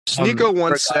Sneako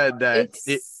once Forgot. said that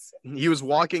It's he was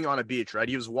walking on a beach, right?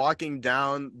 He was walking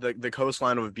down the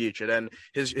coastline of a beach, and then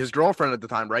his girlfriend at the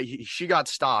time, right? She got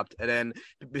stopped, and then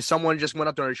someone just went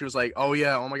up to her, and she was like, "Oh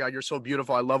yeah, oh my God, you're so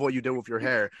beautiful. I love what you did with your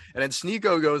hair." And then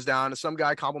Sneako goes down, and some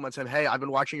guy compliments him, "Hey, I've been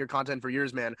watching your content for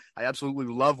years, man. I absolutely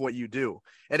love what you do."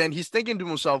 And then he's thinking to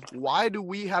himself, "Why do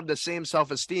we have the same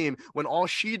self-esteem when all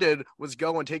she did was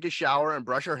go and take a shower and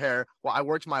brush her hair, while I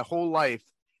worked my whole life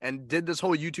and did this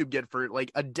whole YouTube gig for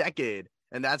like a decade?"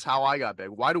 And that's how I got big.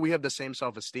 Why do we have the same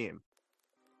self-esteem?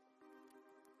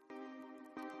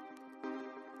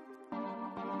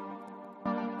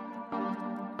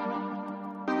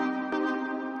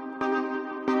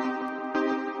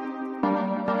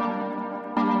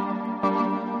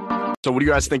 So what do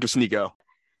you guys think of Sneako?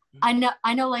 I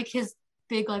know like his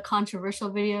big like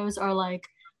controversial videos are like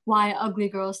why ugly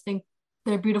girls think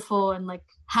they're beautiful and like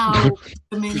how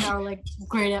women are like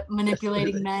great at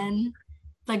manipulating men.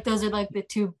 Like those are like the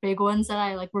two big ones that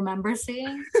I like remember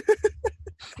seeing.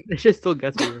 It just still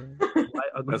gets me.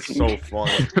 That's so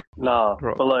funny. Nah,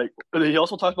 Bro. but like he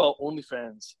also talked about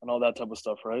OnlyFans and all that type of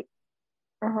stuff, right?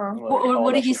 uh-huh. Like,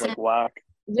 What did he just, say? like whack.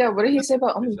 Yeah, what did he say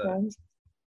about What is that? OnlyFans?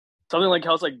 Something like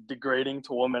how it's like degrading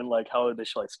to women, like how they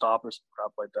should like stop or some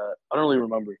crap like that. I don't really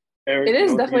remember. Eric, It you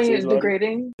is know what he definitely says about it?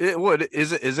 degrading. It would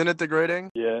isn't it degrading?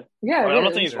 Yeah. Yeah, I'm it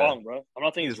not saying is. he's wrong, bro. I'm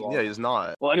not saying he's wrong. Yeah, he's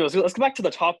not. Well, anyways, let's go back to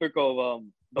the topic of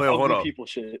the Wait, hold ugly up. people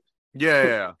shit.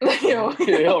 Yeah. Yo.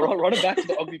 Yeah, run it back to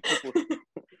the ugly people.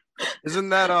 Isn't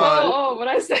that what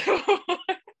I said.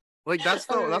 like that's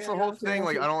the whole thing.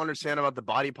 Like I don't understand about the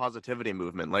body positivity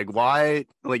movement. Like why,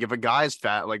 like if a guy's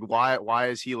fat, like why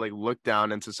is he like looked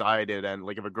down in society? And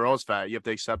like if a girl's fat, you have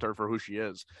to accept her for who she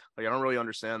is. Like I don't really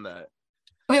understand that.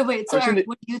 Wait. So Actually, Eric,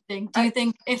 what do you think? Do you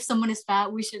think if someone is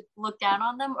fat, we should look down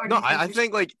on them, or do No, you think I we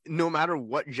think like no matter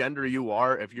what gender you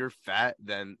are, if you're fat,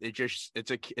 then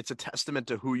it's a testament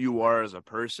to who you are as a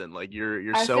person. Like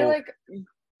you're I so feel like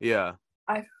yeah.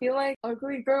 I feel like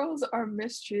ugly girls are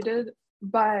mistreated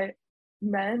by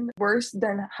men worse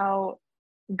than how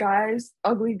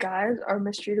ugly guys are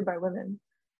mistreated by women.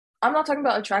 I'm not talking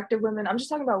about attractive women. I'm just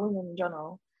talking about women in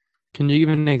general. Can you give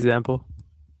an example?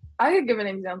 I could give an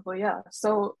example, yeah.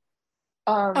 So,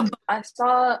 I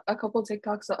saw a couple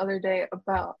TikToks the other day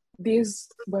about these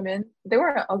women. They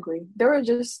weren't ugly. They were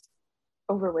just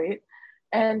overweight,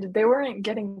 and they weren't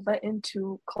getting let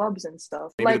into clubs and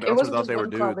stuff. Maybe the Like it bouncers wasn't thought just they were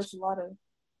one club. dudes. It's a lot of.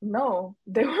 No,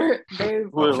 they were. They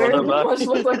Wait, very run that much back.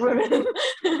 look like women.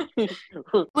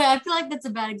 Wait, I feel like that's a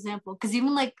bad example because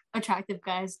even like attractive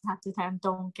guys half the time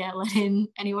don't get let in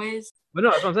anyways. But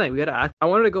no, that's what I'm saying. We gotta ask. I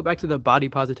wanted to go back to the body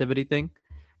positivity thing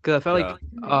because I felt like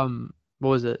what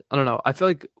was it? I don't know. I feel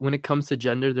like when it comes to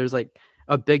gender, there's like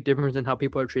a big difference in how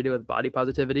people are treated with body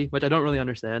positivity, which I don't really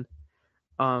understand.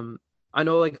 I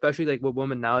know like especially like with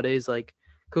women nowadays, like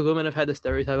because women have had the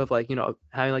stereotype of like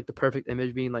having like the perfect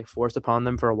image being like forced upon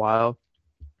them for a while.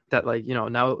 That like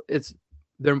now it's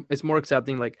more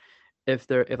accepting like if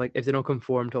they don't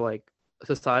conform to like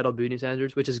societal beauty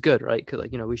standards, which is good, right? Because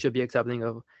like we should be accepting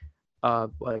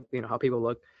of like how people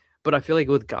look. But I feel like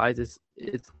with guys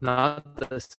it's not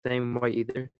the same way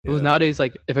either. Because nowadays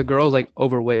like if a girl's like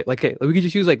overweight, like okay, we could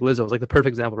just use like Lizzo as like the perfect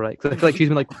example, right? Because I feel like she's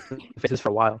been like faces for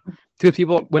a while. Because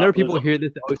whenever people hear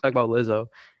this, they always talk about Lizzo.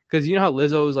 Because you know how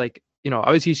Lizzo is like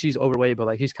obviously she's overweight, but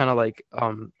like she's kind of like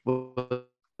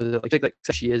like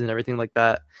she is and everything like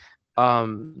that.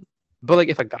 But like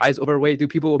if a guy's overweight, do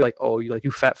people will be like, oh,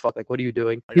 you fat fuck, like what are you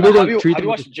doing? People Have don't you treat them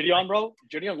watched Gideon, bro?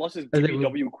 Gideon loves his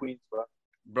BBW queens, bro.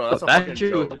 Bro, that's a That's fucking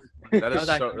true. joke. That is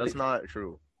That's that's not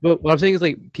true. But what I'm saying is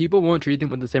like people won't treat them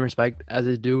with the same respect as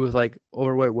they do with like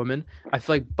overweight women. I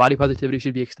feel like body positivity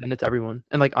should be extended to everyone.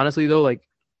 And like honestly though, like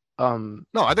No,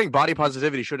 I think body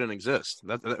positivity shouldn't exist.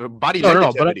 Body No,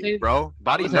 negativity, but I'm saying- bro.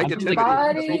 Body Listen, I'm negativity. saying,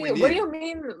 That's Body. what we What do need. you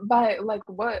mean by like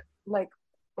what? Like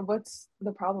what's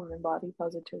the problem in body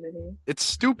positivity? It's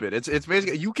stupid. It's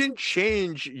basically you can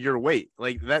change your weight.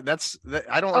 Like that's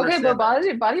I don't Okay, understand.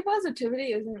 but body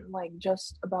positivity isn't like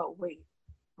just about weight.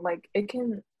 Like it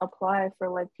can apply for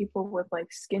like people with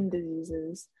like skin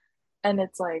diseases, and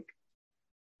it's like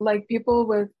people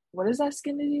with what is that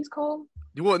skin disease called?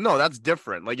 Well, no, that's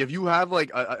different. Like if you have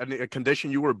like a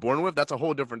condition you were born with, that's a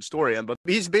whole different story. But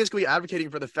he's basically advocating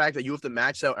for the fact that you have to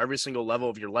max out every single level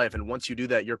of your life, and once you do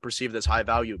that, you're perceived as high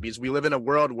value. Because we live in a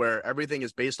world where everything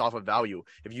is based off of value.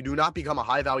 If you do not become a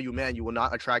high value man, you will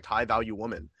not attract high value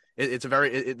women. It's a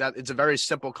very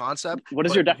simple concept. What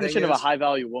is your definition of a high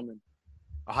value woman?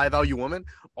 A high value woman?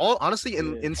 All honestly,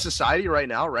 in society right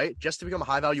now, right? Just to become a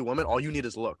high value woman, all you need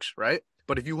is looks, right?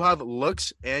 But if you have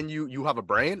looks and you have a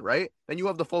brain, right, then you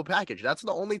have the full package. That's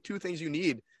the only two things you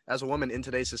need as a woman in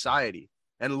today's society.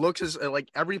 And looks is like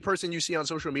every person you see on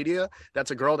social media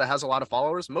that's a girl that has a lot of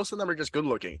followers, most of them are just good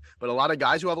looking. But a lot of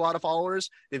guys who have a lot of followers,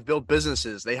 they've built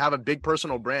businesses. They have a big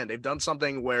personal brand. They've done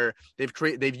something where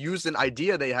they've used an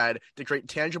idea they had to create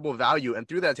tangible value. And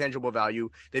through that tangible value,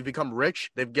 they've become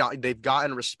rich. They've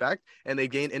gotten respect and they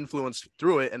gained influence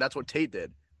through it. And that's what Tate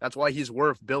did. That's why he's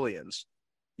worth billions.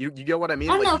 You get what I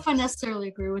mean? I don't know if I necessarily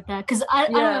agree with that because I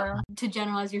don't know, to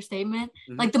generalize your statement.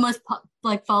 Mm-hmm. Like the most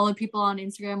followed people on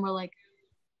Instagram were like,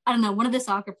 I don't know, one of the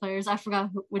soccer players. I forgot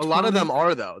which. A lot of them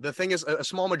are though. The thing is, a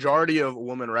small majority of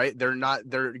women, right?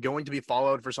 They're going to be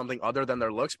followed for something other than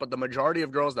their looks. But the majority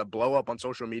of girls that blow up on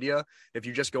social media, if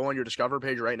you just go on your Discover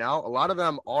page right now, a lot of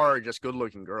them are just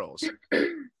good-looking girls.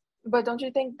 But don't you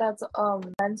think that's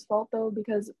men's fault though?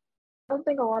 Because I don't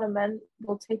think a lot of men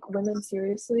will take women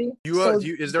seriously.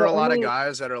 Is there a lot of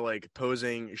guys that are like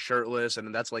posing shirtless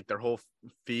and that's like their whole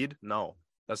feed? No,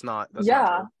 that's not. That's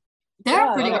not true. There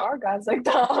are guys like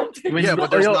that. Yeah, but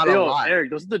there's not a lot. Eric,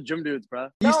 those are the gym dudes, bro.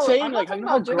 He's saying like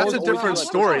that's a different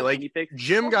story. Like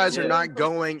gym guys are not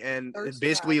going and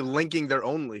basically linking their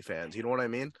OnlyFans. You know what I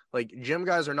mean? Like gym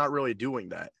guys are not really doing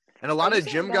that. And a lot of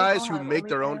gym guys who make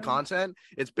their own content,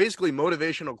 it's basically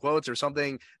motivational quotes or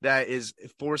something that is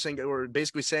forcing or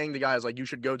basically saying to guys like you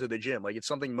should go to the gym. Like it's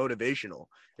something motivational.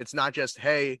 It's not just,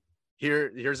 hey,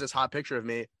 here's this hot picture of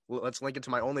me. Let's link it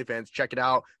to my OnlyFans. Check it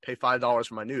out. Pay $5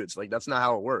 for my nudes. Like that's not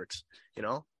how it works, you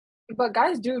know? But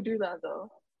guys do that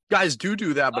though. Guys do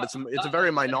that, but it's a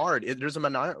very minority. There's a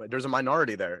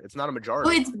minority there. It's not a majority.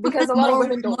 Well, it's because a lot of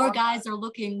women more guys are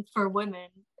looking for women.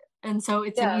 And so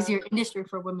it's an easier industry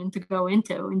for women to go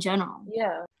into in general.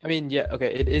 Yeah. I mean, yeah,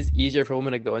 okay, it is easier for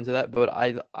women to go into that, but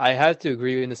I have to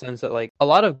agree in the sense that like a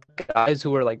lot of guys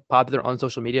who are like popular on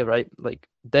social media, right? Like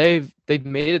they've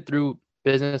made it through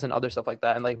business and other stuff like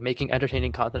that and like making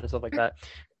entertaining content and stuff like that.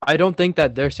 I don't think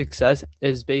that their success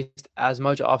is based as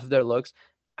much off of their looks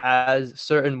as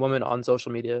certain women on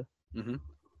social media. Mm-hmm.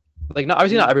 Like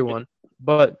obviously not everyone,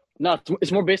 but no,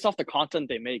 it's more based off the content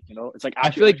they make, you know? It's like I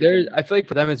feel like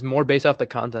for them it's more based off the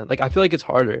content. Like I feel like it's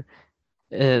harder.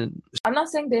 And I'm not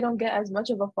saying they don't get as much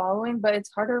of a following, but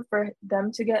it's harder for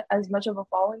them to get as much of a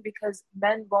following because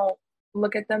men won't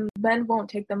look at them. Men won't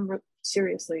take them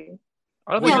seriously.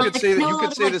 Well, you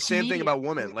could say the same thing about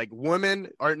women. Like women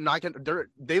are not gonna.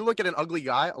 They look at an ugly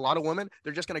guy. A lot of women,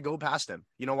 they're just gonna go past him.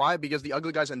 You know why? Because the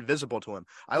ugly guy's invisible to him.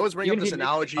 I always bring up this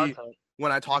analogy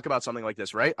when I talk about something like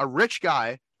this. Right? A rich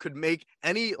guy could make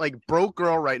any like broke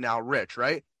girl right now rich.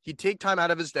 Right? He'd take time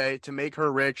out of his day to make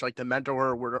her rich, like to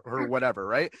mentor her, whatever.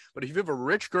 Right? But if you have a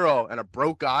rich girl and a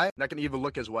broke guy, not gonna even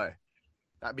look his way.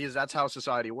 Because that's how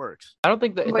society works. I don't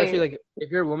think that, especially like if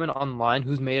you're a woman online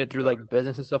who's made it through like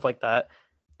business and stuff like that,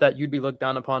 that you'd be looked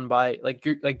down upon by like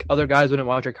other guys wouldn't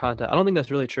watch your content. I don't think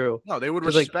that's really true. No, they would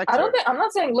respect. I'm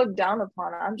not saying look down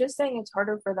upon it. I'm just saying it's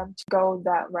harder for them to go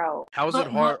that route. How's it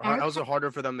harder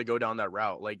for them to go down that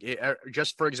route? Like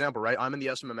just for example, right? I'm in the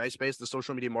SMMA space, the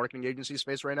social media marketing agency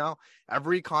space right now.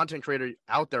 Every content creator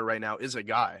out there right now is a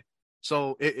guy.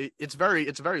 So it's a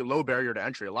very low barrier to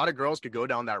entry. A lot of girls could go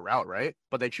down that route, right?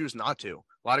 But they choose not to.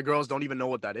 A lot of girls don't even know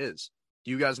what that is. Do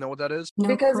you guys know what that is? No,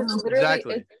 because it's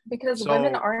literally because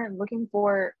women aren't looking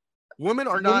for. Women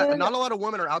are not a lot of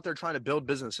women are out there trying to build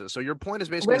businesses. So your point is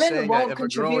basically saying that if a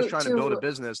girl is trying to build a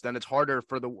business, then it's harder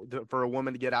for a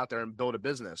woman to get out there and build a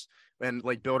business and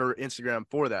like build her Instagram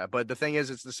for that. But the thing is,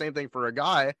 it's the same thing for a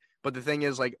guy. But the thing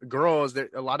is, like girls,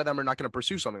 a lot of them are not going to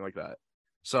pursue something like that.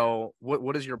 So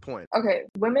what is your point? Okay,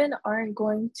 women aren't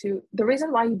going to. The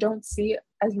reason why you don't see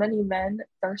as many men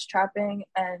thirst trapping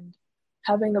and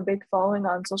having a big following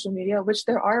on social media, which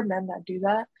there are men that do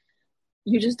that,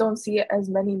 you just don't see as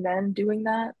many men doing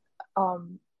that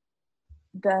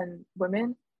than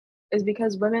women, is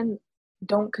because women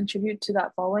don't contribute to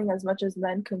that following as much as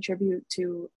men contribute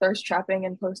to thirst trapping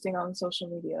and posting on social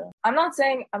media. I'm not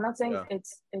saying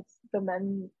it's the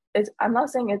men. I'm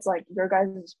not saying it's like your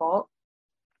guys' fault.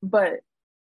 But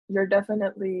you're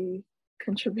definitely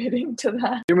contributing to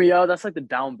that. Hear me out. That's like the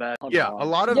down bad. Yeah, a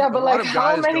lot of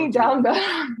how many down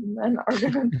bad men are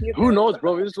gonna be? Who knows,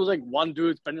 bro? This was like one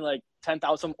dude spending like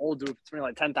 10,000, some old dude spending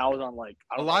like 10,000 on like.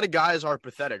 A lot of guys are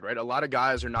pathetic, right? A lot of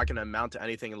guys are not going to amount to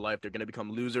anything in life. They're going to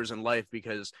become losers in life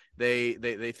because they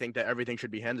think that everything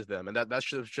should be handed to them, and that's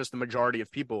just the majority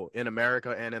of people in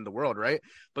America and in the world, right?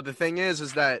 But the thing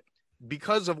is that.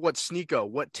 Because of what Sneako,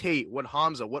 what Tate, what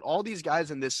Hamza, what all these guys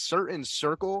in this certain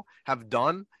circle have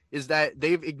done is that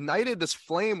they've ignited this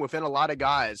flame within a lot of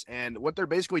guys. And what they're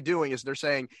basically doing is they're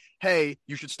saying, hey,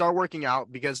 you should start working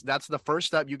out because that's the first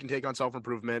step you can take on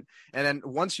self-improvement. And then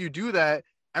once you do that,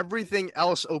 everything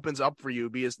else opens up for you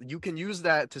because you can use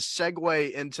that to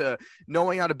segue into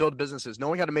knowing how to build businesses,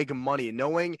 knowing how to make money,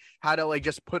 knowing how to like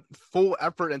just put full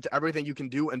effort into everything you can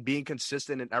do and being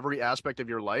consistent in every aspect of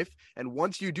your life. And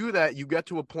once you do that, you get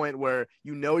to a point where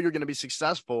you know you're going to be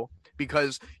successful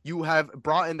because you have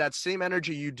brought in that same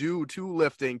energy you do to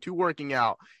lifting, to working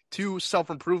out, to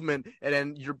self-improvement, and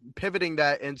then you're pivoting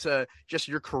that into just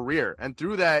your career. And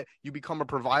through that, you become a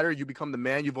provider, you become the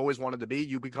man you've always wanted to be,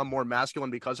 you become more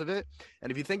masculine because of it.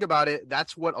 And if you think about it,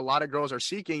 that's what a lot of girls are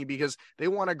seeking because they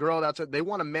want a girl they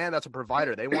want a man that's a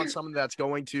provider. They want someone that's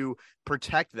going to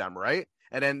protect them, right?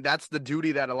 And then that's the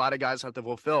duty that a lot of guys have to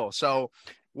fulfill. So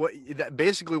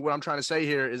basically what I'm trying to say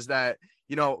here is that,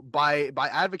 you know, by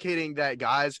advocating that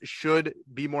guys should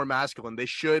be more masculine, they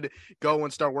should go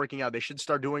and start working out, they should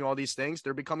start doing all these things,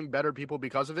 they're becoming better people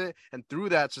because of it. And through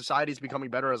that, society's becoming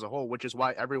better as a whole, which is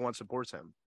why everyone supports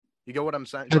him. You get what I'm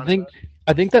saying?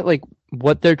 I think that like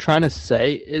what they're trying to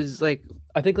say is like,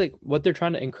 I think like what they're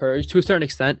trying to encourage to a certain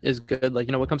extent is good. Like,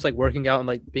 you know, when it comes to like working out and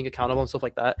like being accountable and stuff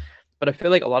like that. But I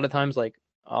feel like a lot of times like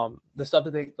the stuff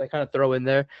that they like kind of throw in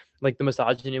there, like the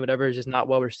misogyny, whatever, is just not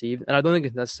well received. And I don't think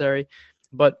it's necessary.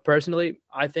 But personally,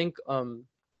 I think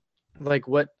like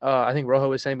what I think Rojo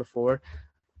was saying before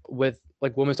with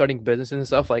like women starting businesses and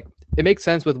stuff, like it makes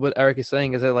sense with what Eric is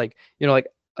saying is that like, you know,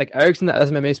 like Eric's in the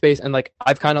SMMA space and like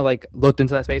I've kind of like looked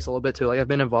into that space a little bit too. Like I've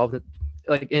been involved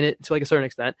in it to like a certain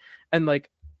extent. And like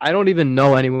I don't even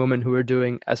know any women who are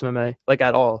doing SMMA like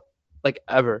at all, like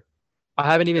ever. I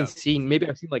haven't even seen, maybe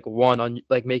I've seen like one on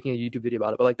like making a YouTube video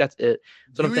about it, but like that's it.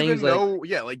 So I'm saying is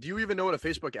like, do you even know what a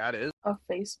Facebook ad is? A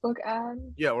Facebook ad?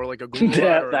 Yeah, or like a Google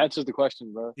ad. Or... That's just the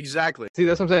question, bro. Exactly. See,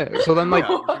 that's what I'm saying. So then like,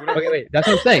 okay, wait, that's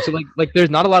what I'm saying. So like there's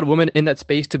not a lot of women in that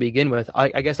space to begin with.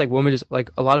 I guess like women just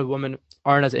like a lot of women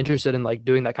aren't as interested in like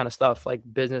doing that kind of stuff, like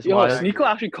business wise. Sneako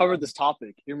actually covered this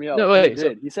topic. Hear me out. No, wait,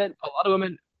 he said a lot of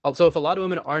women. So if a lot of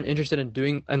women aren't interested in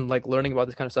doing and like learning about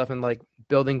this kind of stuff and like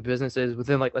building businesses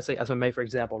within like, let's say SMA, for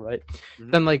example, right?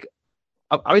 Mm-hmm. Then like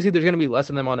obviously there's going to be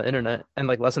less of them on the internet and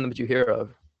like less of them that you hear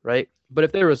of, right? But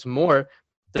if there was more,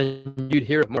 then you'd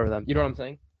hear more of them. You know what I'm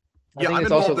saying? I'm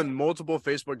involved in multiple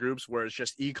Facebook groups where it's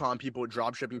just ecom people,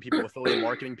 drop shipping people, affiliate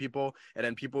marketing people, and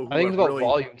then people who I think it's about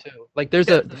volume too. Like there's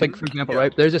like for example,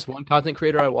 right? There's this one content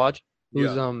creator I watch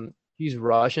who's he's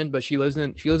Russian, but she lives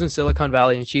in Silicon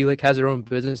Valley and she like has her own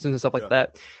businesses and stuff like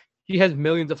that. She has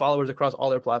millions of followers across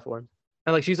all their platforms.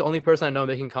 And like she's the only person I know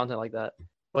making content like that.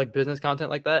 Like business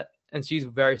content like that. And she's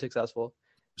very successful.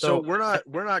 So we're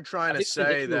not trying to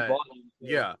say that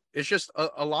it's just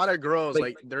a lot of girls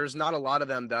like there's not a lot of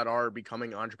them that are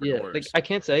becoming entrepreneurs. Yeah, like I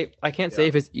can't say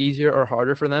if it's easier or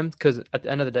harder for them because at the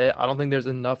end of the day, I don't think there's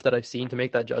enough that I've seen to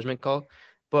make that judgment call.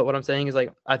 But what I'm saying is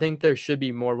like I think there should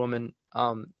be more women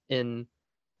in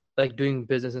like doing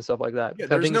business and stuff like that. Yeah,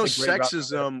 there's no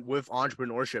sexism with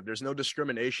entrepreneurship. There's no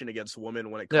discrimination against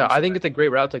women when it comes. Yeah, I think it's a great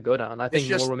route to go down. I think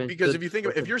more women because if you think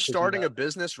if you're starting a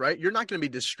business, right, you're not going to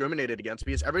be discriminated against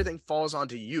because everything falls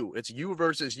onto you. It's you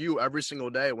versus you every single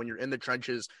day when you're in the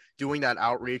trenches doing that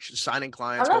outreach, signing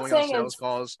clients, going on sales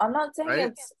calls. I'm not saying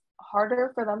it's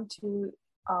harder for them to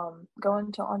go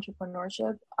into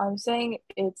entrepreneurship. I'm saying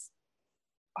it's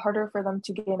harder for them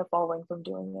to gain a following from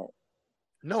doing it.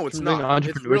 No, it's not.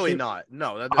 It's really not.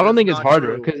 No, I don't think it's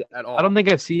harder because I don't think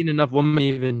I've seen enough women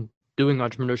even doing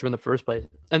entrepreneurship in the first place.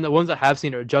 And the ones that have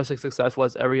seen are just as successful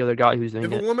as every other guy who's doing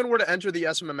it. If a woman were to enter the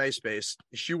SMMA space,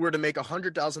 she were to make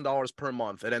 $100,000 per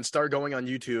month and then start going on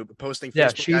YouTube, posting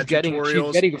Facebook ad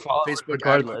tutorials, Facebook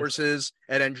ad courses,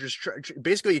 and then just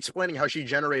basically explaining how she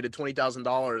generated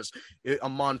 $20,000 a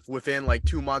month within like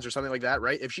 2 months or something like that,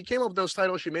 right? If she came up with those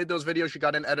titles, she made those videos, she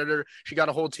got an editor, she got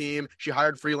a whole team, she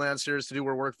hired freelancers to do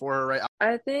her work for her, right?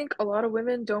 I think a lot of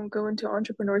women don't go into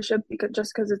entrepreneurship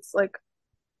because it's like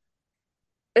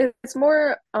it's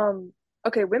more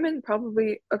women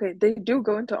probably they do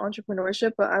go into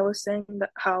entrepreneurship, but I was saying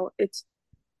that how it's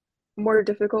more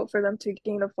difficult for them to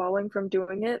gain a following from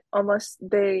doing it unless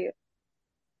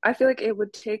I feel like it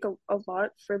would take a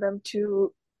lot for them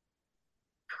to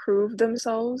prove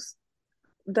themselves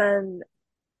than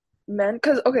men,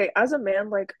 because as a man,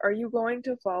 like, are you going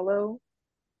to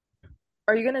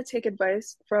take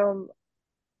advice from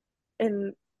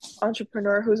an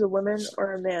entrepreneur who's a woman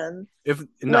or a man? If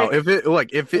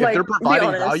they're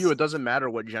providing value, it doesn't matter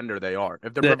what gender they are.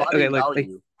 If they're providing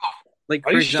value,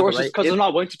 are you sure just because they're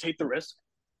not willing to take the risk?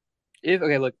 If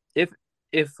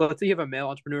let's say you have a male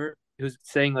entrepreneur who's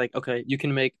saying like, okay, you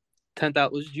can make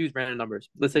 10,000. Let's just use random numbers.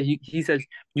 Let's say he says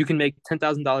you can make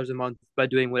 $10,000 a month by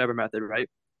doing whatever method, right?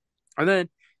 And then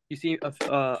you see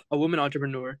a woman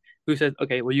entrepreneur who says,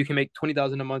 okay, well, you can make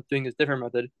 $20,000 a month doing this different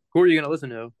method. Who are you going to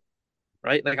listen to?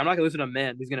 right? Like I'm not gonna listen to a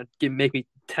man who's gonna make me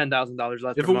 $10,000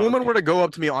 less If per a month. woman were to go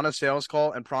up to me on a sales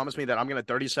call and promise me that I'm gonna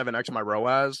 37x my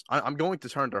ROAS, I'm going to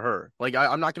turn to her. Like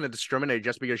I'm not gonna discriminate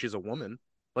just because she's a woman.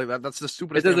 Like that's the It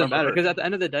stupidest thing I've doesn't ever matter heard. because at the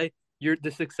end of the day,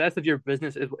 the success of your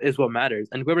business is what matters,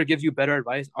 and whoever gives you better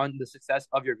advice on the success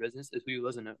of your business is who you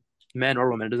listen to, man or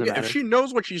woman. It doesn't Yeah, if matter. she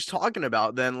knows what she's talking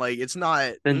about, then like it's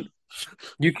not. Then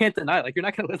you can't deny it. Like you're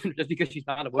not gonna listen just because she's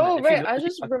not a woman. Oh, If she right. knows I what she's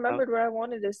just talking about, remembered what I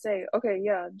wanted to say. Okay,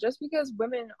 yeah. Just because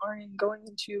women aren't going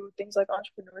into things like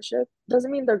entrepreneurship doesn't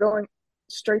mean they're going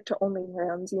straight to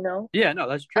OnlyFans, you know? yeah, no,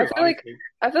 that's I true. feel like Obviously,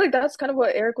 I feel like that's kind of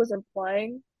what Eric was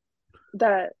implying,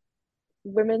 that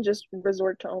women just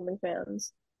resort to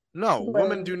OnlyFans. No, women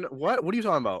When do. What? What are you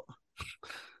talking about?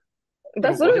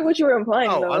 that's literally what? what you were implying,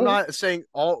 No, I'm though. not saying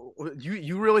all.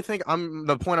 You really think I'm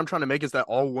the point I'm trying to make is that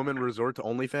all women resort to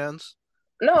OnlyFans?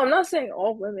 No, I'm not saying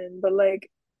all women, but like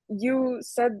you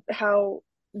said how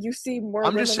you see more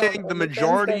I'm just women on saying the OnlyFans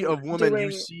majority than of women you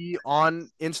doing. see on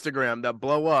Instagram that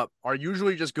blow up are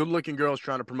usually just good-looking girls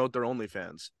trying to promote their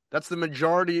OnlyFans. That's the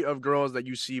majority of girls that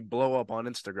you see blow up on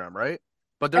Instagram, right?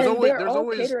 But And they're there's all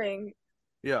always, catering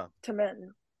yeah, to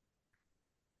men.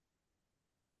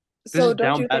 This So is don't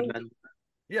down you bad think? men.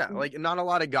 yeah, like not a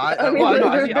lot of guys. I mean, Well, no,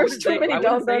 actually, there's too many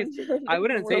down bad men I in the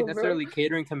wouldn't say it's world, bro. necessarily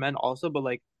catering to men also, but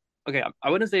like, okay, I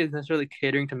wouldn't say it's necessarily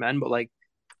catering to men, but like,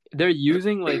 they're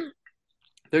using like,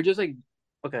 they're just like,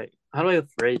 okay, how do I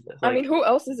phrase this? I mean, Like, who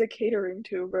else is it catering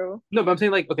to, bro? no, but I'm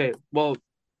saying like, okay, well,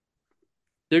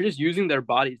 they're just using their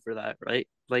bodies for that, right?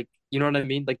 Like, you know what I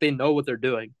mean? Like, they know what they're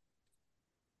doing,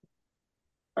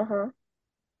 Uh-huh.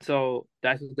 so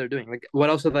that's what they're doing. Like, what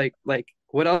else are like,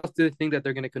 what else do they think that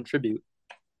they're gonna contribute?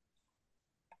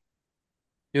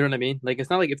 You know what I mean? Like, it's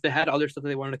not like if they had other stuff that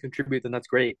they wanted to contribute, then that's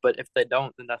great. But if they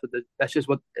don't, then that's just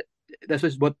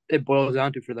what it boils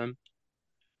down to for them.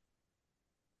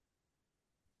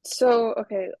 So,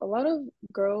 okay, a lot of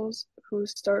girls who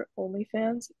start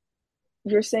OnlyFans,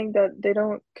 you're saying that they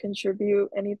don't contribute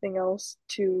anything else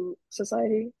to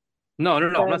society No, no,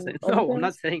 no. I'm not than saying no. I'm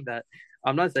not OnlyFans? saying that.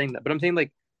 I'm not saying that. But I'm saying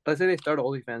like, let's say they start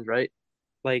OnlyFans, right?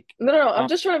 Like, No, no, no, I'm um,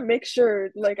 just trying to make sure,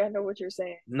 like, I know what you're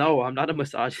saying. no, I'm not a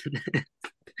misogynist.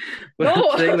 But I'm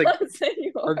No, saying I'm like, not saying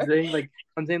you I'm are. saying like,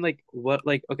 I'm saying like, what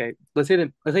like, okay, let's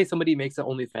say somebody makes an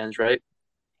OnlyFans, right?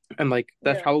 And like,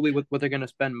 that's Yeah. probably what they're gonna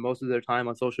spend most of their time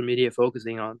on social media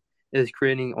focusing on is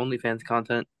creating OnlyFans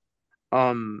content.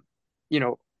 Um, you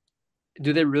know,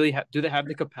 do they have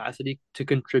the capacity to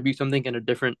contribute something in a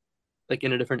different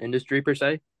in a different industry per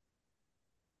se?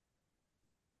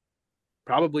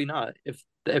 Probably not. If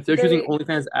they're choosing They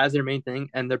OnlyFans as their main thing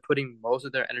and they're putting most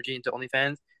of their energy into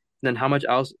OnlyFans, then how much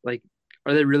else like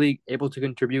are they really able to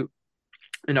contribute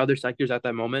in other sectors at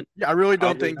that moment? Yeah, I really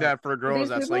don't Probably think not. that for girls these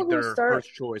that's people like who their start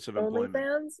first choice of employment.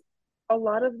 OnlyFans, a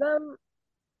lot of them,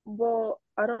 well,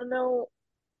 I don't know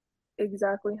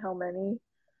exactly how many,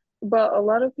 but a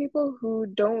lot of people who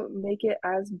don't make it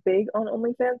as big on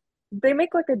OnlyFans, they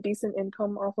make like a decent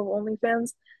income off of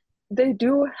OnlyFans. They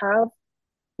do have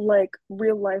like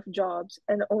real life jobs,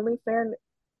 and OnlyFans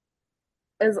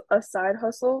is a side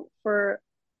hustle for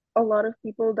a lot of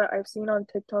people that I've seen on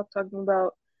TikTok talking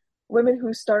about women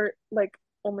who start like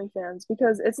OnlyFans,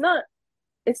 because it's not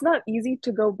easy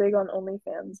to go big on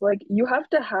OnlyFans. Like you have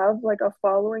to have like a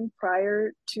following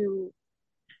prior to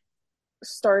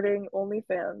starting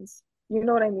OnlyFans. You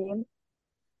know what I mean?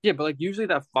 Yeah, but like usually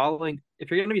that following, if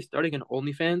you're gonna be starting an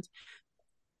OnlyFans,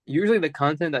 usually the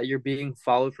content that you're being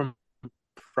followed from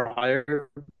prior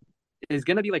is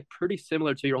gonna be like pretty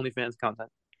similar to your OnlyFans content.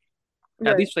 At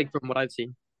Right. least like from what I've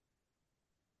seen.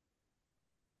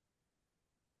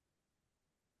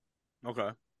 Okay,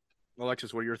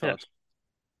 Alexis, what are your Yeah. thoughts?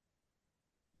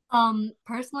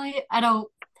 Personally, I don't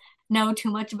know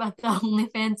too much about the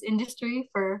OnlyFans industry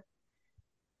for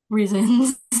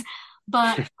reasons,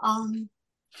 but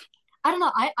I don't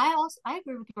know. I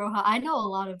agree with Roha. I know a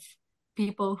lot of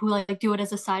people who like do it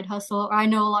as a side hustle, or I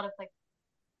know a lot of like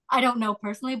I don't know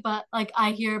personally, but like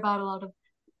I hear about a lot of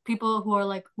people who are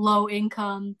like low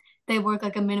income. They work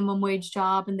like a minimum wage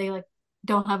job and they like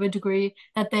don't have a degree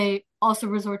that they also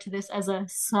resort to this as a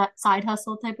side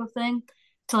hustle type of thing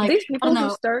to like These I don't people who know,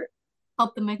 start,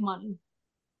 help them make money.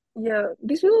 yeah,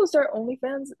 these people who start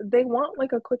OnlyFans, they want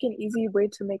like a quick and easy way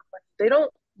to make money. They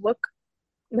don't look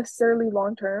necessarily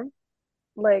long term.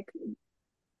 Like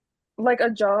like a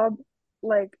job,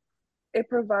 like it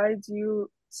provides you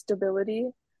stability,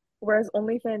 whereas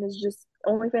OnlyFans is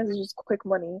just quick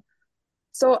money.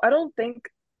 So I don't think,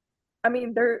 I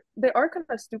mean they are kind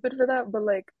of stupid for that, but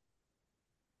like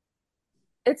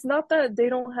it's not that they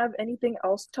don't have anything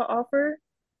else to offer.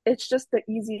 It's just the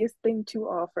easiest thing to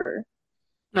offer.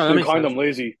 No, that They're makes kind of sense.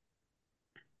 lazy.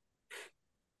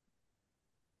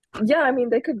 Yeah, I mean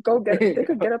they could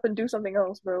get up and do something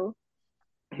else, bro.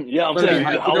 Yeah, I'm But saying,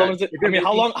 if how you're, long is it? if I you're mean,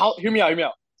 how making, long? How hear me out, hear me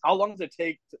out. How long does it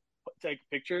take to take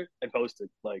a picture and post it?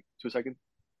 Like 2 seconds?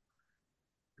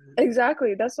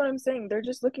 Exactly. That's what I'm saying. They're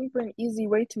just looking for an easy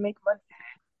way to make money.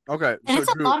 Okay, And so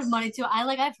it's a Drew, lot of money too.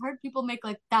 I've heard people make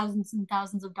like thousands and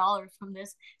thousands of dollars from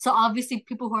this. So obviously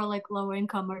people who are like lower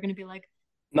income are gonna be like,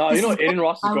 No, you this know is Aiden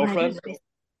Ross's why would I do girlfriend. this?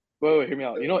 Wait, hear me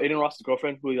out. You know Aiden Ross's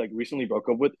girlfriend who he like recently broke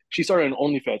up with. She started an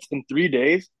OnlyFans. In 3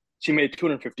 days, she made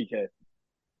 250K.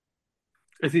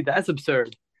 see, that's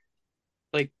absurd.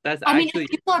 Like that's I mean, if actually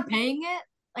people are paying it,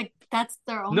 like that's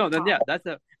their own no. Then yeah,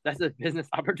 problem. that's a business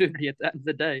opportunity at the end of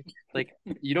the day. Like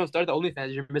you don't start the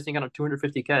OnlyFans, you're missing out on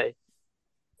 250K.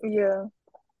 Yeah.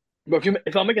 But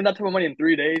if I'm making that type of money in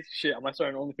 3 days, shit, I might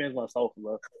start an OnlyFans myself,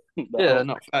 bro. The Yeah, hell?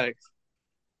 no facts.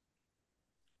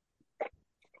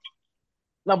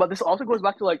 No, but this also goes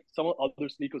back to like some other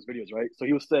Sneako's videos, right? So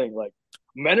he was saying like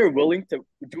men are willing to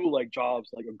do like jobs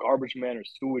like a garbage man or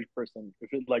sewage person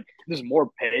if it like there's more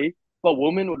pay, but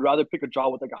women would rather pick a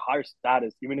job with like a higher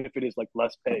status, even if it is like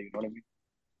less pay. You know what I mean?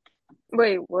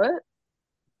 Wait, what?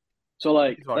 So what are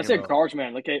like you talking let's say a about? garbage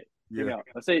man, like hey, hear Yeah. me out.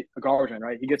 Let's say a garbage man,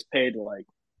 right? He gets paid like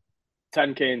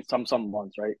 10K in some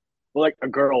months, right? But like a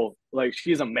girl, like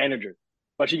she's a manager,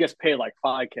 but she gets paid like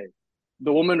 5K.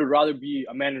 The woman would rather be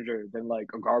a manager than like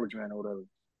a garbage man or whatever,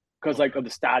 because like Okay. of the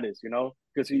status, you know,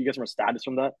 because you get more status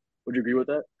from that. Would you agree with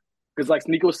that? Because like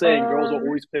Sneako was saying, girls will Um,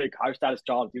 always pick higher status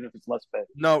jobs even if it's less pay.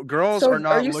 No, girls are so are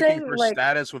not you looking saying for like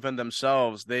status within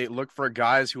themselves. They look for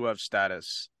guys who have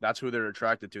status. That's who they're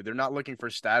attracted to. They're not looking for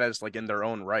status like in their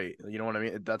own right. You know what I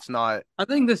mean? That's not. I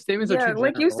think the statements are yeah, too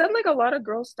like you general. said like a lot of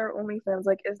girls start OnlyFans.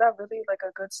 Like is that really like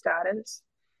a good status?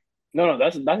 No,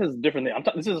 that's a different thing.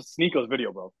 This is Sneako's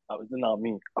video, bro. That was not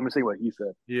me. I'm gonna say what he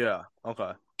said. Yeah.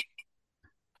 Okay.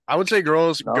 I would say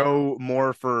girls No, go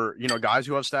more for, guys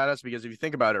who have status because if you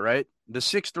think about it, right? The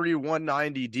 6'3",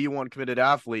 190 D1 committed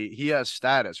athlete, he has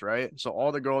status, right? So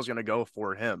all the girls gonna go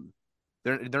for him.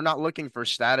 They're not looking for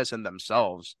status in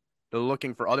themselves. They're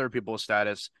looking for other people's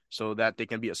status so that they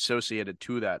can be associated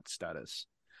to that status.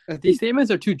 These statements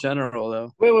are too general,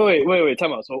 though. wait.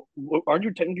 Time out. So aren't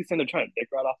you technically saying they're trying to dick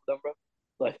right off of them, bro?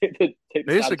 Like to take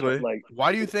the status from Basically, like okay.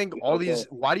 why do you think like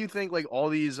all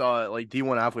these like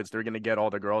D1 athletes they're gonna get all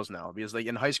the girls now? Because like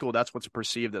in high school, that's what's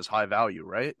perceived as high value,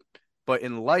 right? But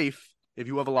in life, if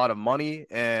you have a lot of money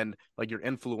and like you're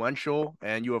influential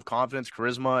and you have confidence,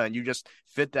 charisma, and you just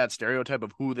fit that stereotype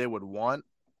of who they would want,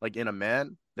 like in a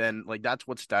man, then like that's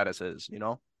what status is, you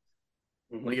know?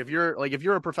 Mm-hmm. Like if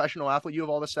you're a professional athlete, you have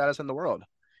all the status in the world.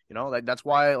 Like that's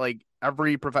why like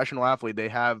every professional athlete they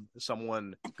have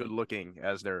someone good looking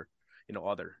as their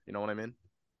other. You know what I mean?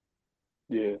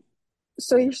 Yeah.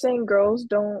 So you're saying girls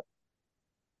don't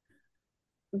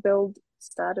build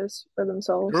status for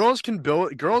themselves? Girls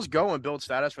go and build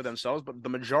status for themselves, but the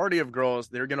majority of girls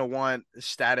they're gonna want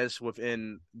status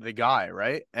within the guy,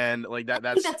 right? And like I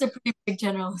that think that's that's a pretty big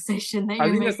generalization that I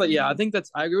you're think that's like, making. yeah,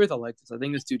 I agree with Alexis. I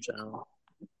think it's too general.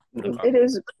 okay. It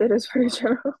is pretty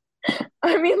general.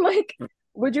 I mean, like,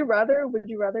 would you rather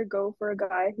go for a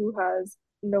guy who has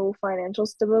no financial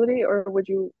stability, or would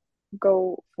you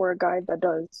go for a guy that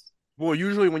does? Well,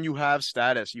 usually when you have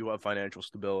status, you have financial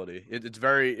stability. It's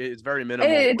very And minimal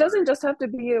it where doesn't just have to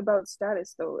be about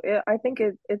status, though. I think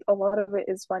it a lot of it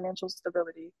is financial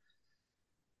stability.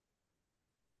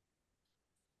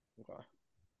 okay.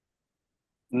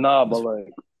 Nah, but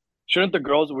like, shouldn't the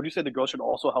girls? Would you say the girls should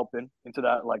also help into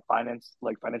that like finance,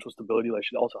 like financial stability? Like,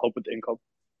 should also help with the income?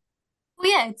 Well,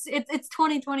 yeah, it's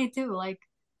 2022. Like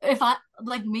if I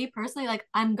like me personally, like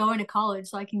I'm going to college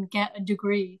so I can get a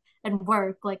degree and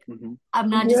work. Like Mm-hmm. I'm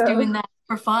not just Yeah. doing that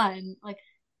for fun. Like,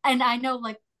 and I know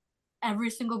like every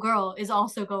single girl I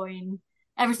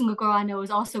know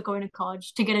is also going to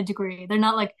college to get a degree. They're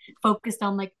not like focused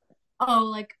on like, oh,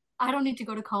 like I don't need to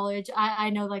go to college. I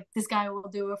know like this guy will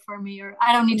do it for me, or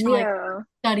I don't need to like Yeah.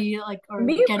 study like or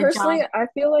Me get a personally, job. I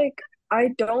feel like I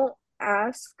don't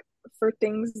ask for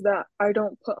things that I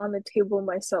don't put on the table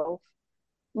myself.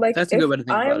 Like That's a if good way to think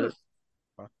about I'm it.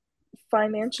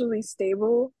 financially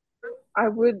stable, I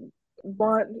would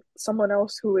want someone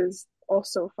else who is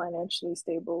also financially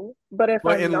stable. But if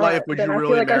But I'm in life, not, would then you I feel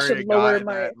really like I marry should a lower guy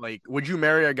my that like would you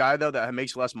marry a guy though that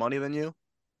makes less money than you?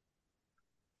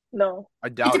 no. I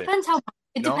It doubt it. depends how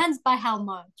it No? depends by how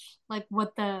much, like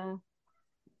what the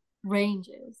range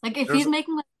is. Like if There's he's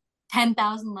making like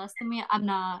 10,000 less than me, I'm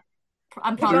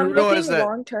If you probably I'm not. realize looking that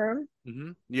long term,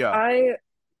 yeah.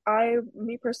 I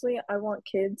me personally, I want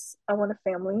kids. I want a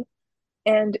family.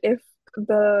 And if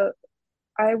the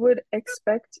I would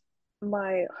expect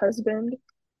my husband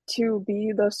to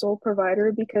be the sole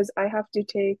provider because I have to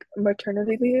take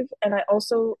maternity leave, and I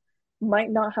also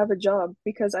might not have a job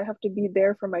because I have to be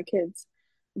there for my kids.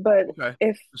 But Okay.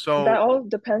 if that So all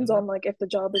depends Mhm. on like if the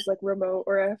job is like remote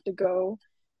or I have to go,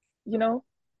 you know?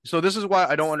 So this is why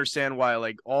I don't understand why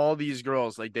like all these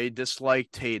girls like they dislike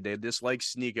Tate, they dislike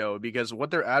Sneako because what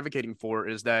they're advocating for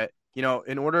is that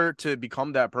in order to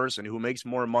become that person who makes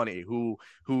more money, who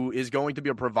is going to be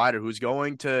a provider, who's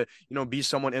going to be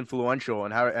someone influential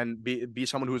and be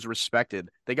someone who's respected,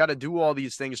 they got to do all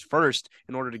these things first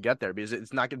in order to get there because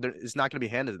it's not going to be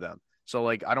handed to them. So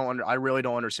like I really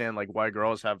don't understand like why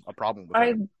girls have a problem with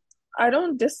I that. I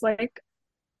don't dislike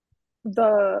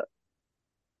the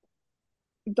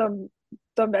the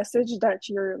the message that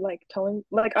you're like telling.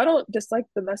 Like I don't dislike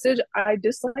the message. I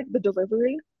dislike the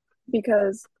delivery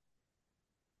because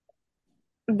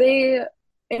they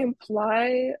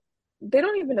imply they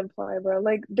don't even imply, bro.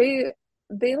 Like they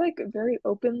like very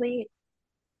openly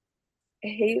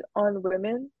hate on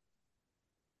women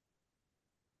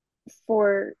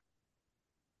for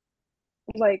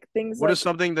like things What is like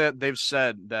something that they've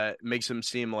said that makes them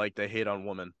seem like they hate on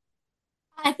women?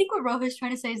 I think what Roha's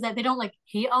trying to say is that they don't like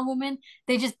hate on women.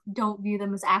 They just don't view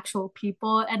them as actual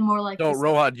people and more like So, just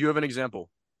Roha, do you have an example?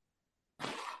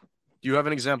 Do you have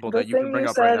an example the that you can thing bring you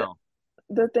up right said now?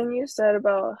 the thing you said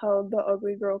about how the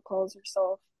ugly girl calls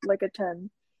herself like a 10.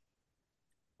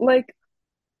 Like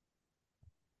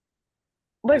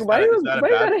Is that a why you bad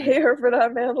gotta thing? hate her for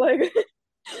that, man? Like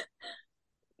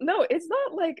no, it's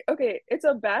not like okay, it's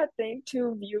a bad thing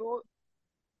to view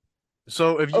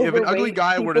So, if an ugly overweight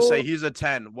guy were to say people. he's a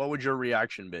 10, what would your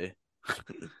reaction be?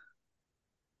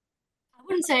 I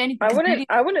wouldn't say anything I because wouldn't beauty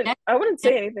I wouldn't is I wouldn't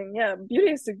subjective. say anything. Yeah,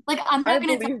 beauty is Like I'm I not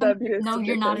gonna tell believe them that beauty is no,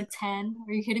 you're not subjective. a 10.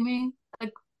 Are you kidding me?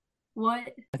 Like what?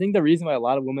 I think the reason why a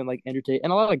lot of women like Andrew Tate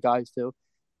and a lot of guys too,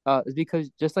 is because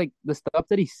just like the stuff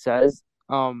that he says,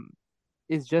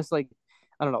 is just like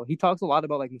I don't know. He talks a lot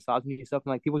about like misogyny and stuff,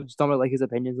 and like people just don't really like his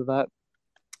opinions of that.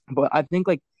 But I think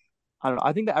like I don't know.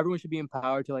 I think that everyone should be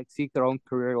empowered to like seek their own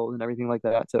career goals and everything like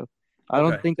that. So I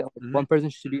don't Okay. think that like, Mhm. one person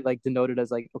should be like denoted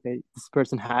as like okay, this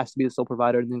person has to be the sole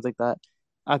provider and things like that.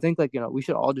 I think like we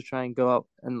should all just try and go out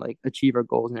and like achieve our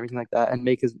goals and everything like that and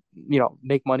make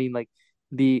money and like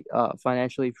be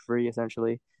financially free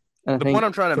essentially. And I The point think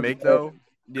I'm trying to from make, there, though,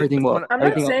 the everything point, will I'm not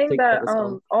everything yeah. else will saying take care that of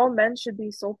itself. all men should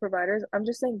be sole providers. I'm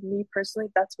just saying me personally,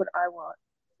 that's what I want.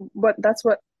 But that's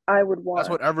what I would That's want.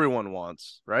 what everyone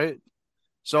wants, right?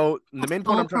 So, A the main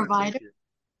point sole I'm trying to make provider. here,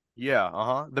 yeah,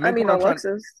 The I main mean, point I'm trying,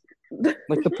 Alexis.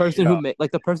 Like the person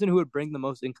yeah. who would bring the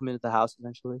most income into the house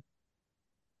essentially.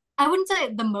 I wouldn't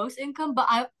say the most income, but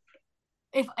I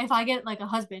if I get like a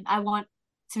husband, I want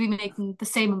to be making the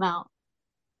same amount.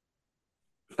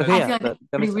 Okay, I yeah, feel like that's that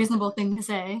a pretty makes sense. reasonable thing to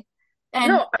say. And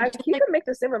No, just he like could make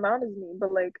the same amount as me,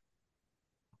 but like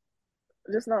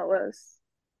just not less.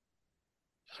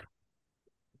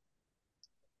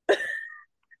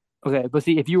 Okay, but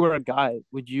see, if you were a guy,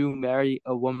 would you marry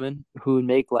a woman who would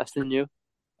make less than you?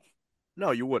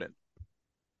 No, you wouldn't.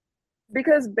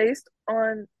 Because based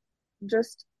on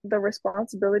just the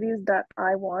responsibilities that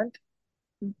I want,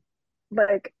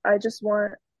 like I just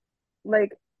want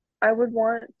like I would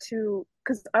want to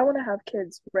because I want to have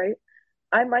kids, right?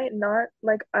 I might not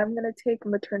like I'm gonna take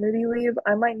maternity leave.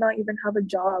 I might not even have a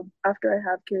job after I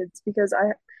have kids because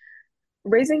I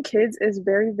raising kids is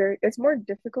very it's more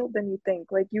difficult than you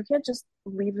think. Like you can't just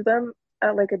leave them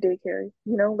at like a daycare,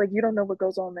 like you don't know what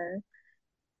goes on there.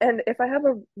 And if I have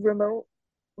a remote,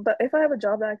 but if I have a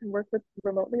job that I can work with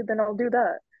remotely, then I'll do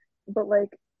that. But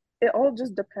like it all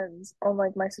just depends on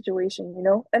like my situation.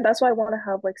 And that's why I want to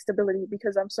have like stability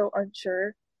because I'm so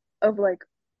unsure of like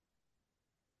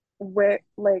where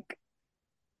like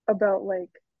about like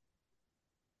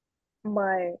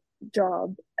my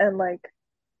job and like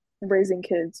raising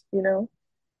kids.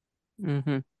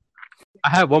 Mm-hmm. I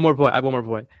have one more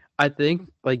point. I think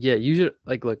like yeah, you should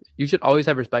like look, you should always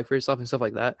have respect for yourself and stuff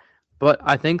like that. But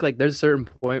I think like there's a certain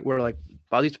point where like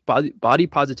body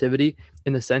positivity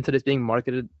in the sense that it's being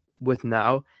marketed with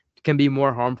now can be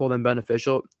more harmful than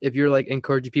beneficial if you're like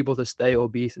encouraging people to stay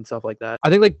obese and stuff like that. I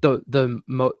think like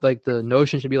the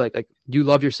notion should be like you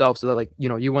love yourself so that like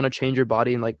you want to change your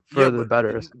body and like Yeah, further the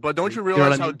better. but don't you You know what I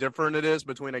realize how mean? different it is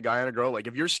between a guy and a girl? Like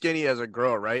if you're skinny as a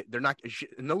girl, right? They're not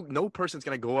no person's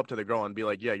gonna go up to the girl and be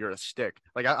like, "Yeah, you're a stick."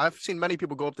 Like I've seen many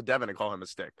people go up to Devin and call him a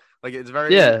stick. Like it's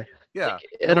very, Yeah. yeah, Like,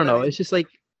 you I know what don't I know. mean? It's just like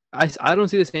I don't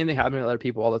see the same thing happening to other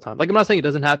people all the time. Like I'm not saying it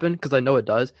doesn't happen because I know it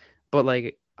does, but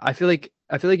like I feel like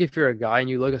if you're a guy and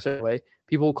you look a certain way,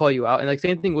 people will call you out. And like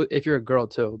same thing if you're a girl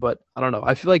too. But I don't know.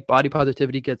 I feel like body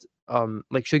positivity gets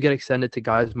like should get extended to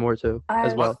guys more too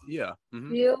as I well. Yeah. Hmm.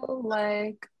 feel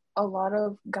like a lot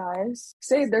of guys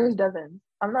say there's Devin.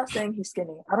 I'm not saying he's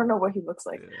skinny. I don't know what he looks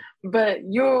like, but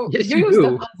you Yes, you you use do.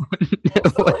 Devin.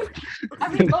 So, like, I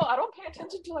mean, no, I don't pay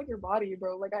attention to like your body,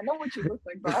 bro. Like I know what you look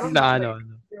like, but I don't Nah, I know know, like I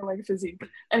know. your like physique.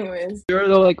 Anyways, Sure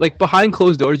though, like behind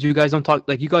closed doors, you guys don't talk.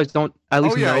 Like you guys don't at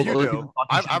least Oh yeah, know you other people do.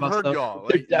 talking shit I've about heard stuff. y'all.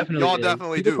 There Like definitely y'all is.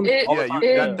 definitely People do. come all it the Yeah, time. you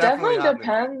it that definitely definitely happens.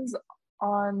 depends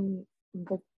on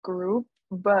the group,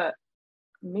 but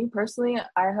me personally,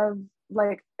 I have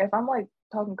like if I'm like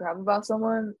talking crap about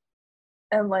someone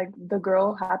and like the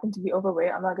girl happened to be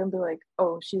overweight, I'm not gonna be like,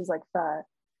 oh, she's like fat.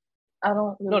 I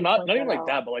don't No, really not point not even that like out.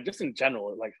 that, but like just in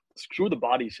general, like screw the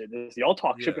body shit. Y'all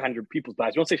talk shit Yeah. behind your people's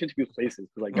backs. You don't say shit to people's faces.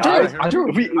 Like No, guys, Dude, I dude,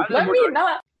 if we let me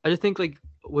not. I just think like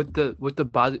with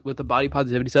the body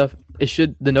positivity stuff,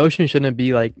 the notion shouldn't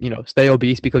be like, stay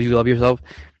obese because you love yourself.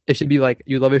 It should be like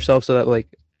you love yourself so that like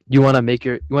you want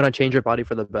to change your body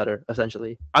for the better,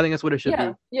 essentially. I think that's what it should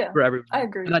Yeah, be yeah, for everyone. I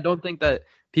agree. And I don't think that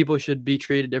people should be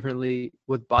treated differently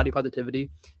with body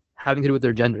positivity having to do with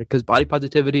their gender, because body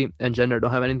positivity and gender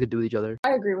don't have anything to do with each other.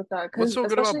 I agree with that What's because so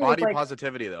good about especially with body like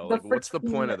positivity though? the Like, what's the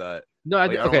point freaking of that? No,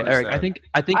 Like, I don't okay, Eric. understand.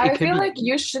 I think it I can feel be. like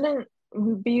you shouldn't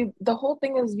be the whole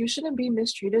thing is you shouldn't be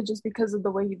mistreated just because of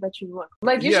the way that you look.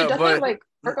 Like you should Yeah, definitely but like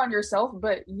work on yourself,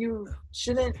 but you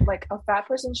shouldn't like a fat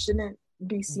person shouldn't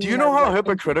be do you seen know as how like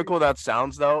hypocritical inferior. that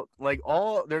sounds though? Like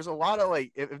there's a lot of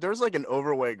like if there's like an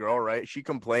overweight girl, right? She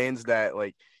complains that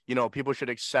like, people should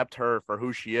accept her for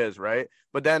who she is, right?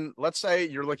 But then let's say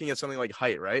you're looking at something like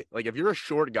height, right? Like if you're a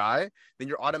short guy, then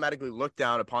you're automatically looked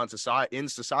down upon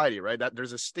society, right? That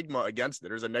there's a stigma against it.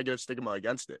 There's a negative stigma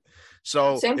against it.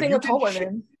 So Same if thing you with can tall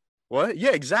women. what?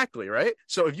 Yeah, exactly, right?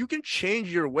 So if you can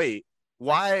change your weight,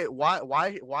 why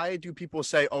do people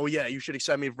say, "Oh yeah, you should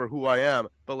accept me for who I am"?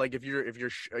 But like if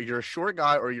you're a short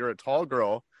guy or you're a tall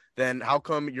girl, then how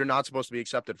come you're not supposed to be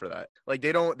accepted for that? Like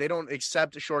they don't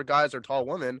accept short guys or tall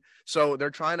women, so they're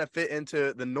trying to fit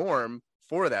into the norm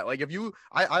for that. Like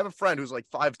I have a friend who's like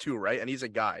 5'2", right? And he's a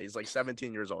guy. He's like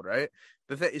 17 years old, right?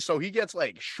 So he gets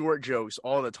like short jokes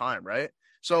all the time, right?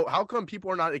 So how come people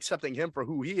are not accepting him for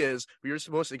who he is, but you're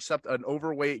supposed to accept an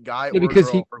overweight guy Yeah, or because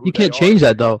girl he for he who they can't are? change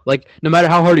that though. Like no matter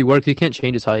how hard he works, he can't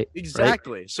change his height, right?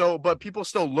 Exactly. So, but people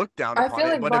still look down I upon feel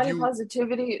it. like But if body you,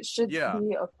 positivity should yeah,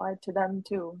 be applied to them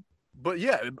too. but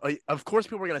yeah, of course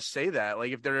people are gonna say that,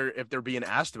 like if they're being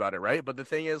asked about it, right? But the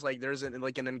thing is, like, there's an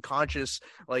unconscious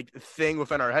like thing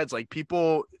within our heads, like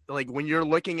people, like when you're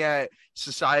looking at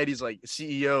societies like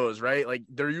CEOs, right? Like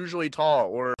they're usually tall,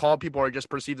 or tall people are just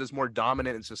perceived as more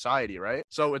dominant in society, right?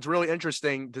 So it's really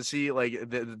interesting to see like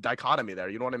the dichotomy there.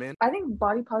 You know what I mean? I think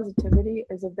body positivity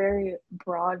is a very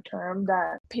broad term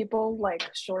that people like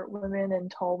short women and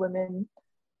tall women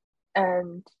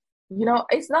and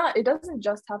it doesn't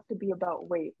just have to be about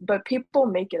weight, but people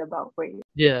make it about weight.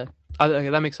 Yeah, okay,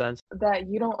 that makes sense. That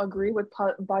you don't agree with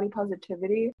body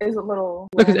positivity is a little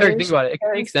Because Eric, think outlandish about it. It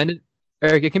can be because extended.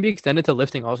 Eric, it can be extended to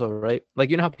lifting also, right?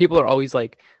 Like how people are always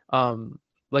like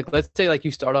let's say like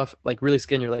you start off like really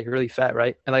skinny, you're like really fat,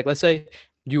 right? And like let's say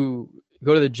you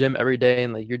go to the gym every day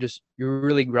and like you're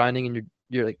really grinding in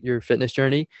your fitness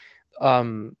journey.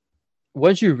 Um,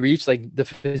 Once you reach like the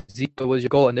physique that was your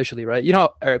goal initially, right?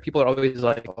 Eric, people are always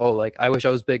like, oh, like I wish I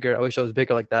was bigger,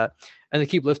 like that, and they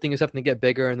keep lifting yourself and they get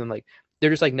bigger, and then like they're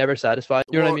just like never satisfied.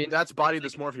 You know what I Well, mean? that's body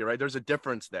dysmorphia, right? There's a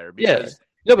difference there Yeah. because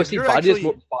No, but if see, you're actually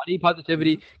body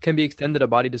positivity can be extended to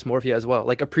body dysmorphia as well.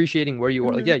 Like appreciating where you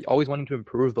are. Like, Mhm. yeah, always wanting to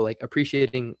improve, but like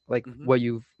appreciating like Mhm. where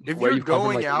you've if where you're you've come from,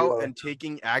 going like where you out are. and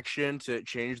taking action to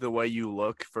change the way you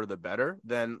look for the better,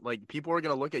 then like people are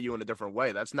going to look at you in a different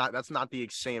way. That's not the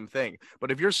same thing.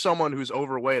 But if you're someone who's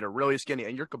overweight or really skinny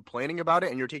and you're complaining about it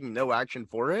and you're taking no action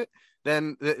for it,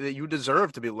 then you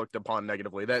deserve to be looked upon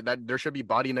negatively. That there should be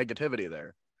body negativity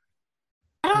there.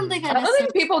 I don't think I I don't think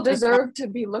necessarily. people deserve to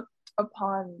be looked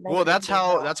upon Well, that's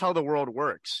negatively, how no. that's how the world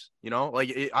works.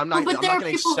 Like I'm Well, not but I'm there not are going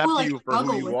to people who accept like you for who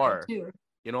struggle you with are. it too.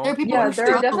 You There know, are people Yeah, who there are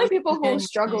struggle definitely with people who genuinely.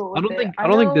 struggle I with don't it. think I I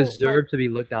don't think know, deserve like, to be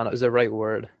looked down is the right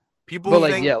word. people But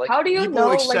like think yeah, like how do you people know,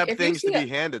 like, accept if you things to see be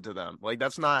handed to them. Like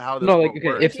that's not how this no, like world okay,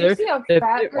 works. if you see a if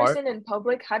fat they are person in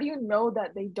public, how do you know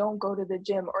that they don't go to the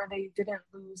gym or they didn't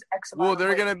lose X Well, amount of they're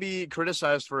weight? gonna be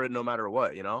criticized for it no matter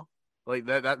what. Like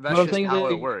what that's I'm just saying is how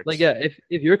it like works. yeah, if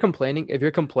you're complaining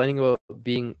about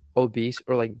being obese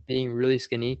or like being really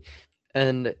skinny,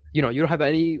 and you don't have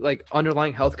any like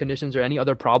underlying health conditions or any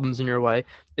other problems in your way,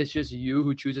 it's just you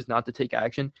who chooses not to take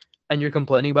action, and you're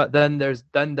complaining about, then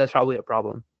that's probably a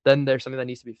problem. Then there's something that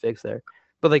needs to be fixed there.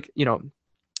 But like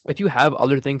if you have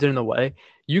other things in the way,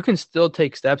 you can still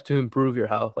take steps to improve your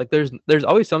health. Like there's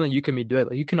always something you can be doing.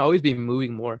 Like you can always be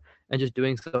moving more and just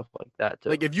doing stuff like that too.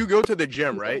 Like if you go to the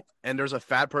gym, right, and there's a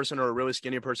fat person or a really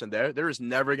skinny person there is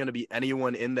never going to be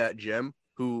anyone in that gym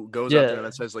who goes up to them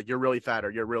and says like, you're really fat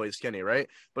or you're really skinny, right?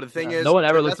 But the thing is, no one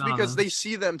ever looks that's because they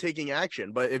see them taking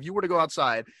action. But if you were to go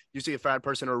outside, you see a fat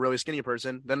person or a really skinny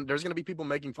person, then there's going to be people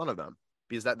making fun of them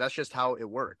because that's just how it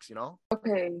works, you know?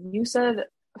 Okay, you said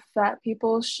fat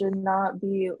people should not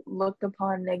be looked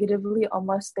upon negatively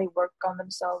unless they work on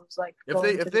themselves. Like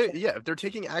if they're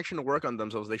taking action to work on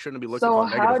themselves, they shouldn't be looked upon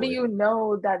negatively. So how do you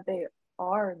know that they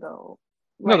are though?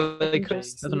 Like, no,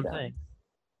 that's what I'm saying.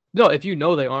 No, if you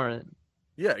know they aren't.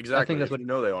 Yeah, exactly. I think that's what you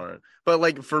know they aren't. But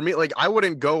like for me, like I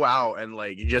wouldn't go out and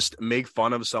like just make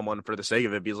fun of someone for the sake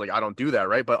of it because like I don't do that,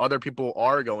 right? But other people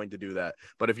are going to do that.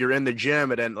 But if you're in the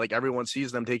gym and then like everyone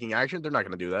sees them taking action, they're not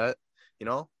going to do that. You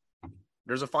know,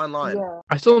 there's a fine line. Yeah.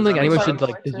 I still don't think anyone should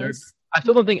like deserve. I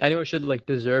still don't think anyone should like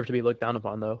deserve to be looked down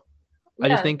upon though. Yeah, I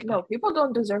just think no, people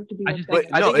don't deserve to be.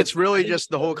 No, it's really just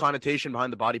the whole connotation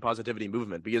behind the body positivity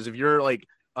movement. Because if you're like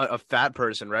a fat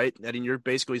person, right, and you're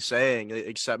basically saying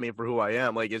accept me for who I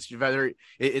am, like it's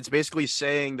basically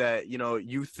saying that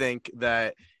you think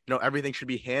that everything should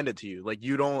be handed to you. Like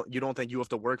you don't think you have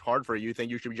to work hard for it. You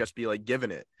think you should just be like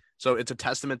given it. So it's a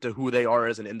testament to who they are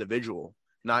as an individual.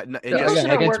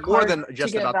 It's more than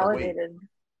just about the weight.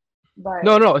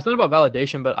 No, it's not about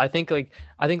validation, but I think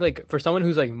like for someone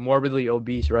who's like morbidly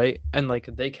obese, right, and like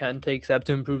they can take steps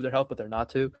to improve their health, but they're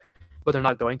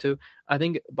not going to. I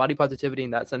think body positivity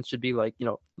in that sense should be like,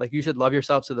 like you should love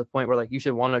yourself to the point where like you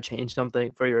should want to change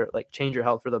something for change your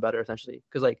health for the better, essentially,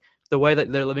 because like the way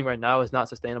that they're living right now is not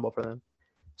sustainable for them.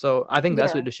 So I think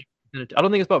that's what I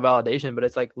don't think it's about validation, but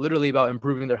it's like literally about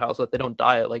improving their health so that they don't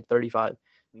die at like 35.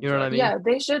 You know what I mean? Yeah,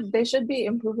 they should be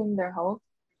improving their health.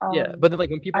 But then like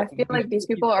when people, I feel like these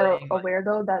people are aware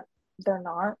though that they're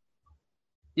not.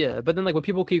 Yeah, but then like when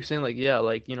people keep saying like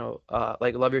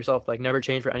like love yourself, like never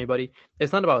change for anybody,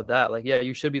 it's not about that. Like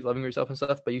you should be loving yourself and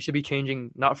stuff, but you should be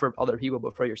changing not for other people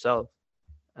but for yourself.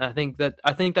 And I think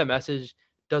that message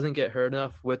doesn't get heard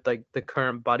enough with like the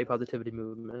current body positivity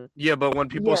movement. Yeah, but when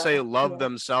people say love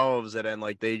themselves and then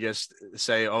like they just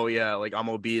say, oh yeah, like I'm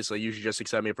obese, like you should just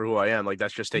accept me for who I am, like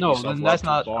that's just taking self-love that's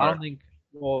not. too far. I don't think.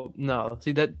 Well, no.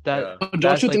 See that.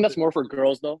 Don't you think that's more for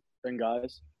girls though than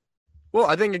guys? Well,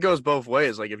 I think it goes both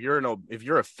ways. Like if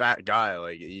you're a fat guy,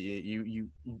 like you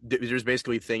there's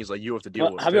basically things like you have to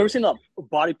deal with. Have you ever seen a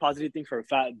body positive thing for a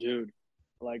fat dude?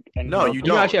 Like, and no, you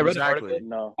don't. Actually, I read exactly. an article.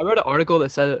 No, I read an article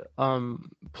that said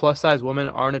plus size women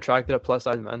aren't attracted to plus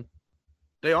size men.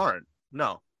 They aren't.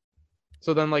 No.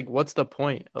 So then, like, what's the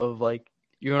point of like?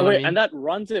 You know what I mean? And that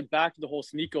runs it back to the whole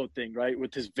Sneako thing, right?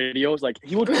 With his videos, like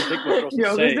he would predict what girls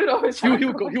would say. He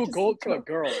would go up to a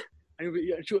girl and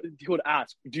he would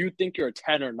ask, "Do you think you're a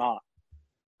 10 or not?"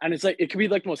 And it's like it could be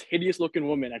like the most hideous looking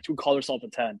woman, and she would call herself a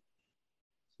 10.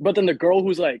 But then the girl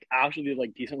who's like actually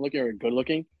like decent looking or good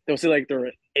looking, they'll say like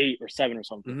they're 8 or 7 or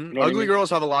something. Mm-hmm. You know Ugly girls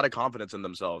have a lot of confidence in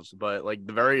themselves, but like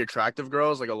the very attractive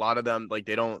girls, like a lot of them, like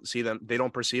they don't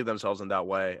perceive themselves in that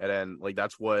way, and then like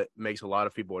that's what makes a lot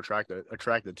of people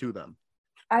attracted to them.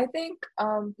 I think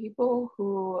people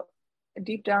who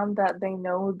deep down that they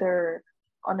know they're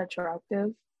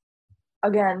unattractive.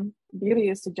 Again, beauty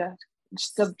is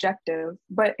subjective,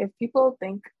 but if people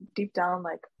think deep down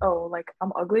like, oh, like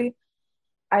I'm ugly,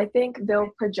 I think they'll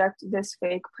project this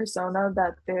fake persona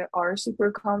that they are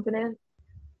super confident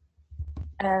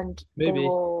and they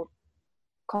will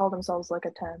call themselves like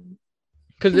a 10.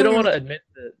 Because they don't want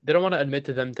to admit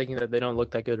to them thinking that they don't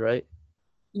look that good, right?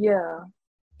 Yeah.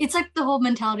 It's like the whole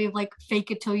mentality of like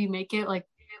fake it till you make it, like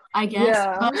I guess.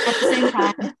 Yeah. But at the same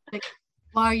time, like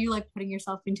why are you like putting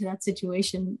yourself into that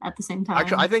situation at the same time?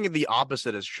 Actually, I think the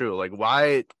opposite is true. Like,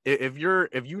 why, if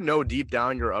you know deep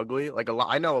down you're ugly, like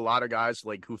I know a lot of guys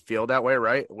like who feel that way,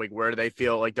 right? Like where they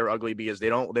feel like they're ugly because they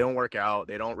don't work out,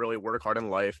 they don't really work hard in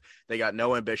life, they got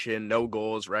no ambition, no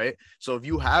goals, right? So if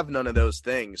you have none of those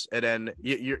things, and then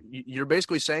you're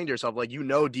basically saying to yourself, like,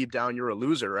 deep down you're a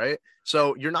loser, right?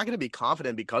 So you're not going to be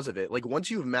confident because of it. Like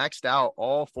once you've maxed out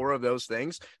all 4 of those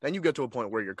things, then you get to a point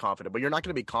where you're confident, but you're not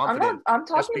going to be confident. I'm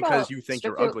talking just because you think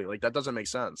you're ugly. Like that doesn't make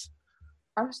sense.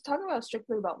 I'm just talking about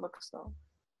strictly about looks though.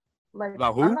 Like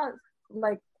about who?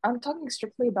 I'm talking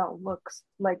strictly about looks.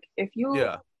 Like if you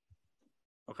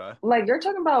okay. Like you're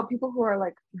talking about people who are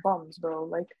like bums, bro.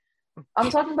 Like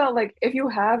I'm talking about like if you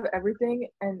have everything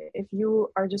and if you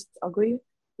are just ugly,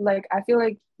 like I feel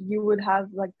like you would have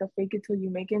like the fake it till you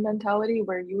make it mentality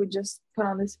where you would just put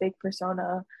on this fake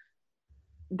persona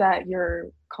that you're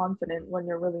confident when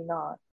you're really not.